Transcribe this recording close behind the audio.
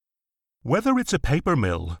Whether it's a paper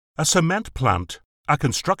mill, a cement plant, a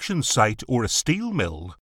construction site, or a steel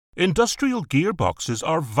mill, industrial gearboxes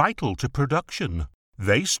are vital to production.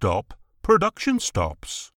 They stop, production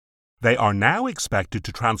stops. They are now expected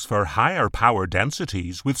to transfer higher power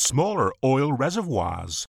densities with smaller oil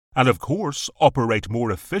reservoirs, and of course operate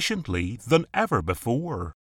more efficiently than ever before.